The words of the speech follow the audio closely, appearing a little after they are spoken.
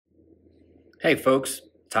Hey folks,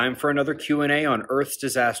 time for another Q&A on Earth's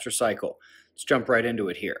disaster cycle. Let's jump right into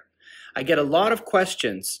it here. I get a lot of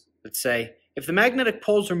questions that say, if the magnetic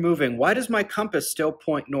poles are moving, why does my compass still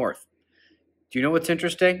point north? Do you know what's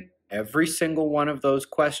interesting? Every single one of those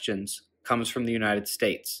questions comes from the United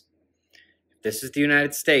States. This is the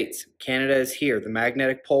United States. Canada is here. The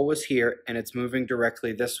magnetic pole was here, and it's moving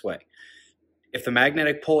directly this way. If the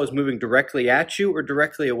magnetic pole is moving directly at you or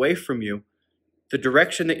directly away from you, the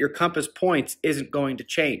direction that your compass points isn't going to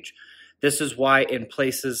change. This is why in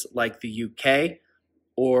places like the UK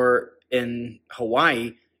or in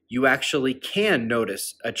Hawaii, you actually can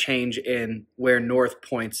notice a change in where north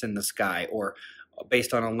points in the sky or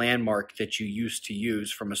based on a landmark that you used to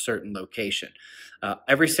use from a certain location.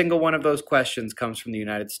 Every single one of those questions comes from the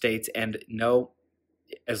United States, and no,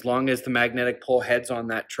 as long as the magnetic pole heads on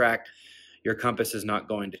that track, your compass is not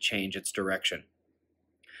going to change its direction.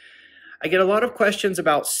 I get a lot of questions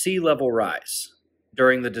about sea level rise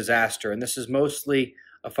during the disaster, and this is mostly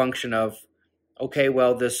a function of, okay,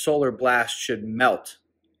 well, this solar blast should melt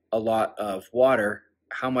a lot of water.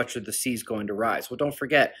 How much of the sea is going to rise? Well, don't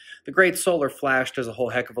forget, the Great Solar Flash does a whole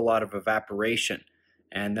heck of a lot of evaporation,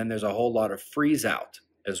 and then there's a whole lot of freeze out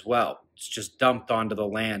as well. It's just dumped onto the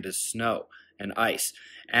land as snow and ice.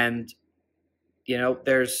 And, you know,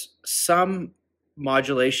 there's some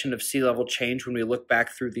modulation of sea level change when we look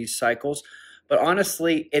back through these cycles, but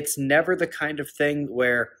honestly, it's never the kind of thing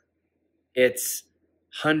where it's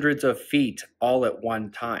hundreds of feet all at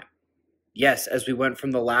one time. Yes, as we went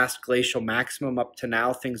from the last glacial maximum up to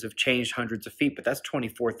now, things have changed hundreds of feet, but that's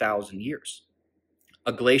 24,000 years.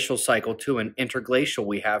 A glacial cycle to an interglacial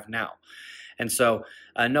we have now. And so,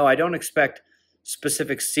 no, I don't expect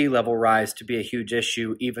specific sea level rise to be a huge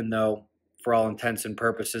issue, even though, for all intents and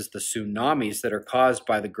purposes, the tsunamis that are caused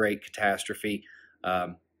by the Great Catastrophe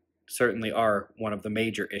certainly are one of the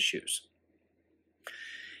major issues.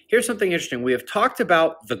 Here's something interesting. We have talked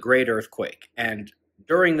about the Great Earthquake, and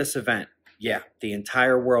during this event, yeah, the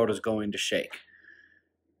entire world is going to shake.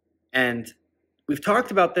 And we've talked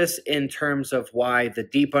about this in terms of why the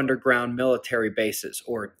deep underground military bases,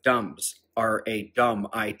 or DUMBs, are a dumb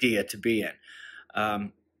idea to be in.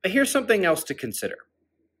 But here's something else to consider.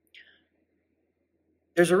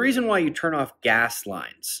 There's a reason why you turn off gas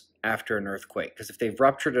lines after an earthquake, because if they've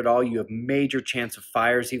ruptured at all, you have major chance of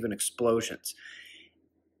fires, even explosions.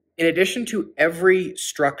 In addition to every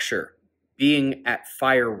structure being at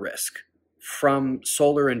fire risk from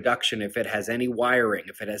solar induction, if it has any wiring,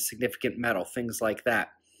 if it has significant metal, things like that,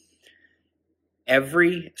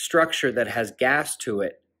 every structure that has gas to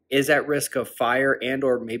it is at risk of fire and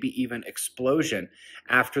or maybe even explosion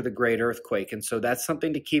after the Great Earthquake. And so that's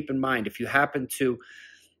something to keep in mind. If you happen to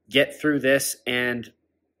get through this and,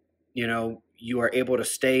 you know, you are able to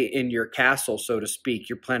stay in your castle, so to speak,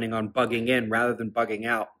 you're planning on bugging in rather than bugging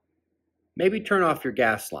out, maybe turn off your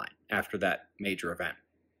gas line after that major event.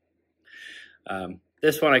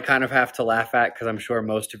 This one I kind of have to laugh at because I'm sure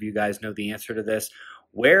most of you guys know the answer to this.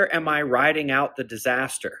 Where am I riding out the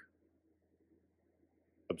disaster?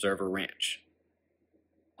 Observer Ranch,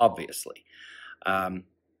 obviously. The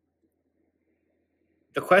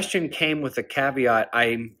question came with a caveat.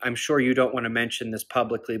 I'm sure you don't want to mention this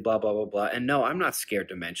publicly, blah, blah, blah, blah. And no, I'm not scared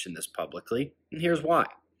to mention this publicly. And here's why.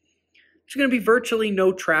 There's going to be virtually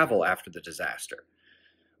no travel after the disaster.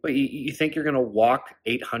 Wait, you think you're going to walk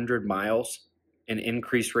 800 miles in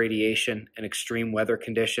increased radiation and extreme weather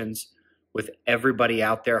conditions with everybody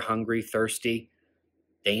out there hungry, thirsty,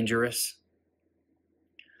 dangerous?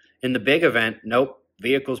 In the big event, nope,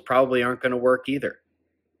 vehicles probably aren't going to work either.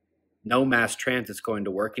 No mass transit's going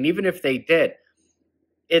to work. And even if they did,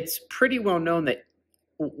 it's pretty well known that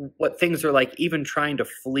what things are like even trying to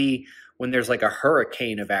flee when there's like a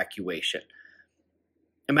hurricane evacuation.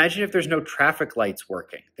 Imagine if there's no traffic lights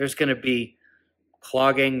working. There's going to be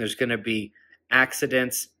clogging. There's going to be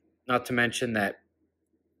accidents, not to mention that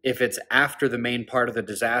if it's after the main part of the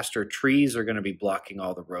disaster, trees are going to be blocking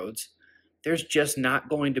all the roads. There's just not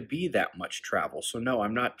going to be that much travel. So no,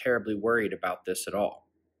 I'm not terribly worried about this at all.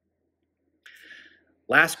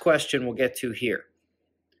 Last question we'll get to here.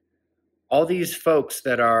 All these folks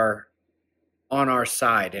that are on our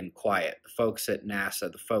side and quiet, the folks at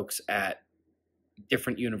NASA, the folks at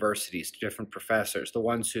different universities, different professors, the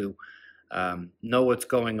ones who know what's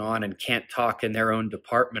going on and can't talk in their own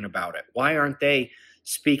department about it. Why aren't they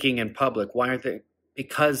speaking in public? Why aren't they?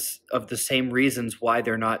 Because of the same reasons why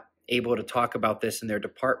they're not able to talk about this in their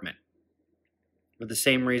department. Or the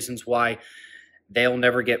same reasons why they'll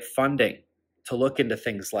never get funding to look into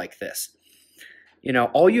things like this. You know,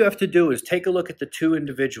 all you have to do is take a look at the two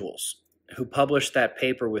individuals who published that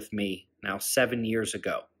paper with me now 7 years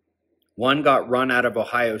ago One got run out of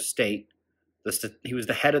Ohio State. He was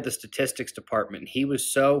the head of the statistics department. He was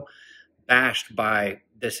so bashed by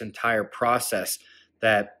this entire process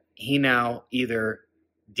that he now either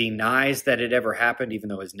denies that it ever happened, even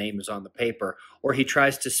though his name is on the paper, or he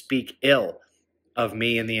tries to speak ill of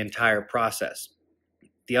me in the entire process.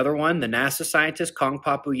 The other one, the NASA scientist, Kong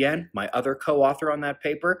Papu-Yen, my other co-author on that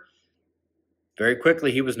paper, very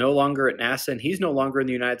quickly he was no longer at NASA, and he's no longer in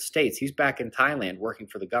the United States. He's back in Thailand working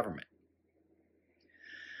for the government.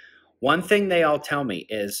 One thing they all tell me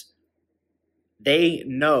is they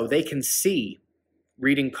know, they can see,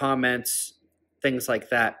 reading comments, things like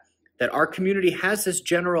that our community has this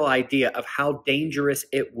general idea of how dangerous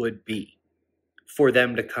it would be for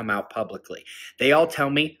them to come out publicly. They all tell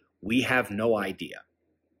me, we have no idea.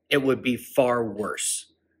 It would be far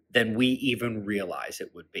worse than we even realize it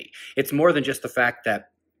would be. It's more than just the fact that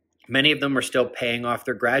many of them are still paying off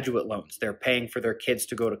their graduate loans. They're paying for their kids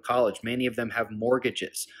to go to college. Many of them have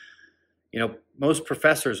mortgages. You know, most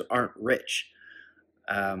professors aren't rich.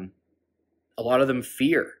 A lot of them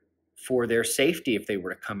fear for their safety if they were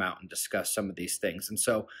to come out and discuss some of these things. And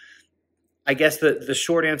so I guess the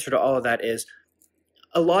short answer to all of that is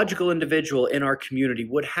a logical individual in our community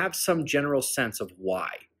would have some general sense of why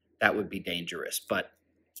that would be dangerous. But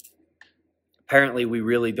apparently we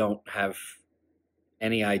really don't have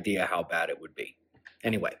any idea how bad it would be.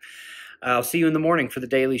 Anyway, I'll see you in the morning for the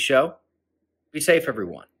daily show. Be safe,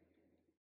 everyone.